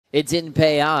It didn't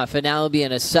pay off, and now it'll be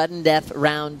in a sudden death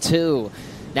round 2.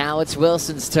 Now it's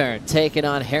Wilson's turn, taking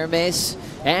on Hermes,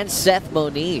 and Seth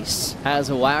Moniz has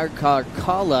a wild card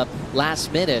call-up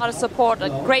last minute. A lot of support,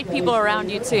 great people around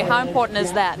you too. How important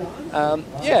is that?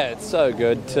 Yeah, it's so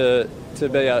good to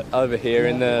be over here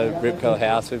in the Rip Curl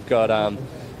house. We've got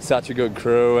such a good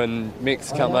crew, and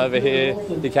Mick's come over here.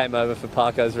 He came over for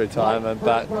Parko's retirement,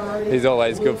 but he's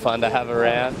always good fun to have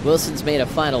around. Wilson's made a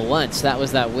final once. That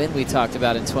was that win we talked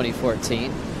about in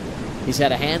 2014. He's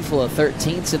had a handful of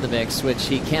 13ths in the mix, which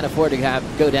he can't afford to have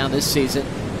go down this season.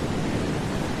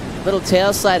 Little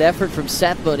tail slide effort from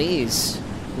Seth Moniz.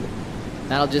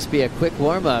 That'll just be a quick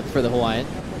warm-up for the Hawaiian.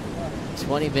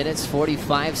 20 minutes,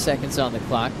 45 seconds on the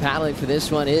clock. Paddling for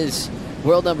this one is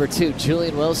world number 2,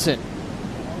 Julian Wilson.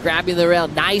 Grabbing the rail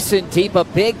nice and deep, a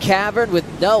big cavern with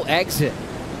no exit.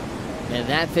 And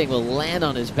that thing will land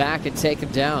on his back and take him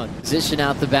down. Position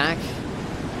out the back.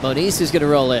 Moniz is going to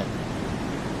roll in.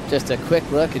 Just a quick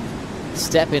look and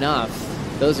stepping off.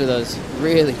 Those are those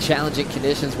really challenging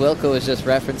conditions Wilco was just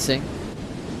referencing.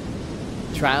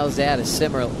 Trials had a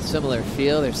similar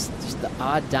feel. There's just the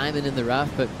odd diamond in the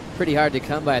rough, but pretty hard to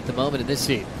come by at the moment in this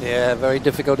heat. Yeah, very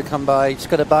difficult to come by. You just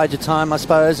got to bide your time, I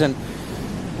suppose, and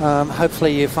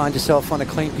hopefully you find yourself on a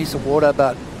clean piece of water,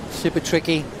 but super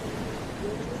tricky.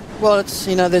 Well, it's,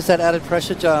 there's that added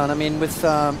pressure, John. I mean, with,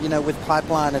 with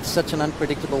pipeline, it's such an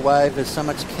unpredictable wave. There's so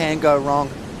much can go wrong.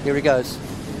 Here he goes.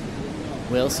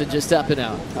 Wilson just up and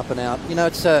out. Up and out.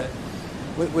 It's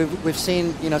we've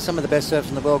seen, some of the best surfers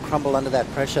in the world crumble under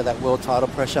that pressure, that world title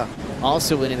pressure.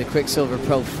 Also winning the Quicksilver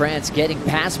Pro France, getting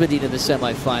past Medina in the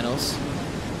semifinals.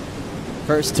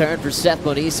 First turn for Seth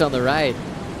Moniz on the right.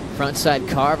 Frontside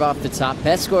carve off the top.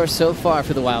 Best score so far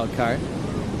for the wild card.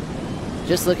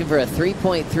 Just looking for a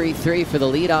 3.33 for the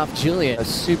leadoff Julian. A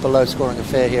super low scoring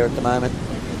affair here at the moment.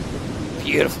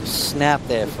 Beautiful snap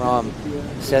there from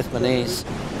Seth Moniz.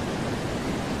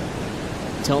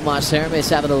 Tomas Hermes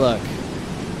having a look.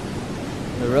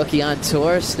 The rookie on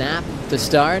tour, snap to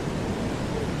start.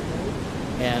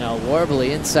 And a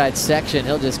warbly inside section.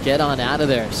 He'll just get on out of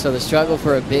there. So the struggle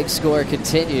for a big score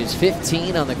continues.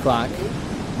 15 on the clock.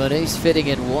 Moniz fitting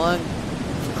in one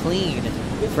clean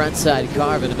frontside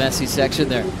carve in a messy section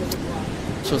there.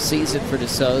 Special season for De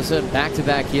Souza.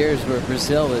 Back-to-back years where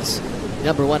Brazil was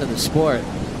 #1 in the sport.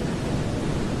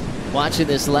 Watching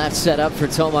this left set up for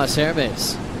Tomas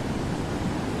Hermes.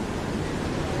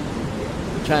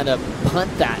 Trying to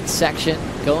punt that section.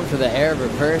 Going for the air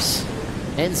reverse.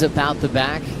 Ends up out the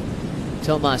back.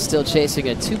 Tomas still chasing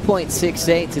a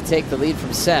 2.68 to take the lead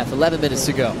from Seth. 11 minutes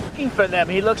to go. Looking for them.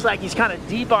 He looks like he's kind of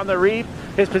deep on the reef.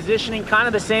 His positioning kind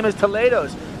of the same as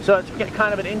Toledo's. So it's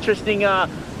kind of an interesting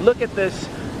look at this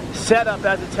setup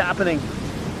as it's happening.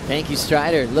 Thank you,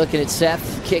 Strider. Looking at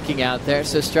Seth kicking out there.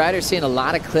 So Strider seeing a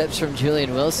lot of clips from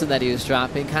Julian Wilson that he was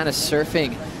dropping, kind of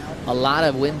surfing a lot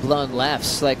of wind-blown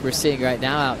lefts like we're seeing right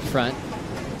now out front.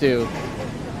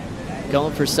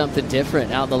 Going for something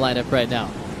different out in the lineup right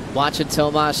now. Watching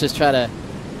Tomas just try to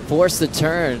force the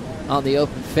turn on the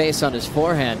open face on his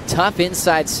forehand. Tough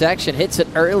inside section, hits it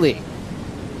early.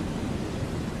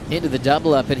 Into the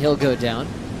double up, and he'll go down.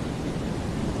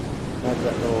 That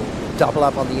little double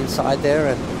up on the inside there,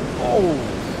 and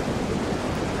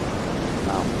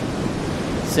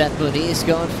Seth Moniz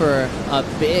going for a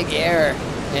big air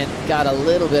and got a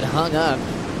little bit hung up.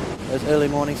 Those early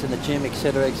mornings in the gym,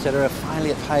 etc., etc.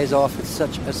 Finally it pays off. It's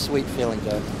such a sweet feeling,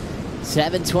 Joe.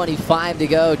 7:25 to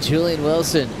go. Julian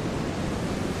Wilson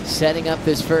setting up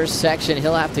this first section.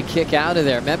 He'll have to kick out of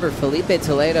there. Remember, Felipe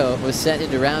Toledo was sent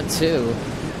into round 2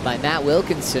 by Matt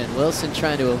Wilkinson. Wilson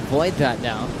trying to avoid that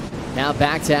now. Now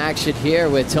back to action here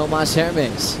with Tomas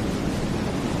Hermes.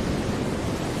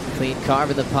 Clean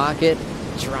carve in the pocket.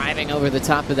 Driving over the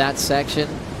top of that section.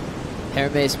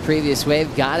 Hermes' previous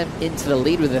wave got him into the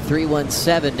lead with a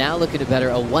 3.17. Now looking to better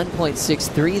a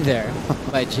 1.63 there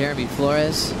by Jeremy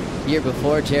Flores. Year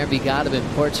before, Jeremy got him in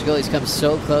Portugal. He's come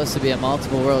so close to be a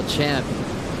multiple world champ.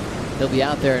 He'll be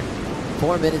out there in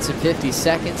 4 minutes and 50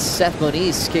 seconds. Seth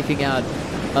Moniz kicking out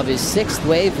of his 6th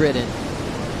wave ridden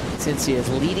since he is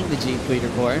leading the Jeep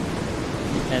leaderboard.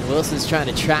 And Wilson's trying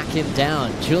to track him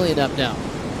down. Julian up now.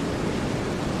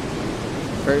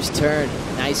 First turn,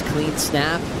 nice clean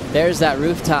snap. There's that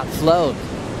rooftop float.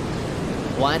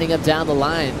 Winding up down the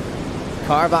line.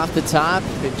 Carve off the top.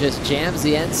 It just jams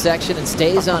the end section and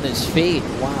stays on his feet.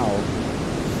 Wow.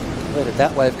 Where did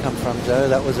that wave come from, Joe?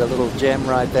 That was a little gem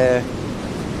right there.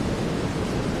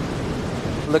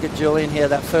 Look at Julian here.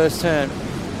 That first turn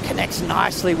connects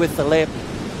nicely with the lip.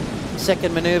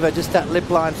 Second maneuver, just that lip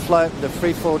line float, the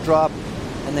free fall drop.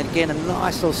 And then again, a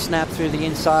nice little snap through the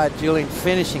inside. Julian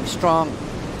finishing strong.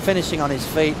 finishing on his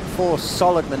feet. 4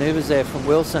 solid maneuvers there from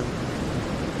Wilson.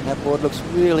 And that board looks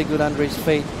really good under his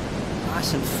feet.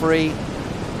 Nice and free,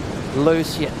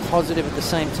 loose yet positive at the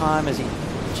same time as he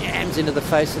jams into the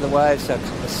face of the wave. So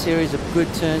a series of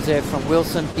good turns there from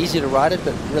Wilson. Easy to ride it,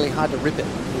 but really hard to rip it.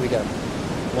 Here we go.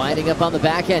 Winding up on the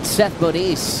back end, Seth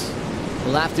Moniz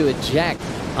will have to eject.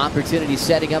 Opportunity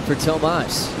setting up for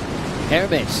Tomas.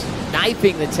 Hermes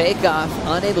knifing the takeoff,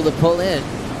 unable to pull in.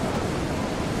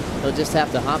 He'll just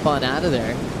have to hop on out of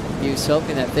there. He was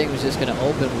hoping that thing was just going to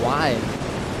open wide.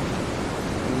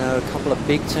 You know, a couple of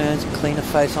big turns, cleaner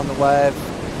face on the wave.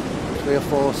 3 or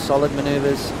 4 solid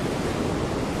maneuvers.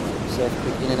 Seth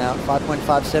quick in and out.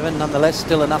 5.57, nonetheless,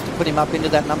 still enough to put him up into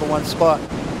that #1 spot.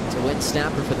 It's a win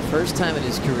snapper for the first time in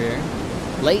his career.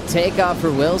 Late takeoff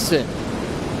for Wilson.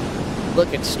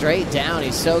 Looking straight down.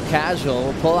 He's so casual.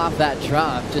 Will pull off that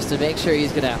drop just to make sure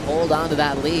he's going to hold on to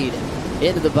that lead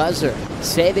into the buzzer,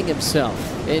 saving himself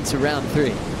into round 3.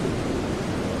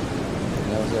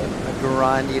 That was a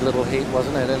grindy little heat,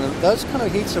 wasn't it? And those kind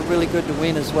of heats are really good to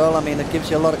win as well. I mean, it gives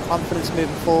you a lot of confidence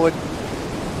moving forward.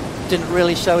 Didn't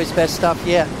really show his best stuff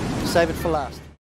yet. Save it for last.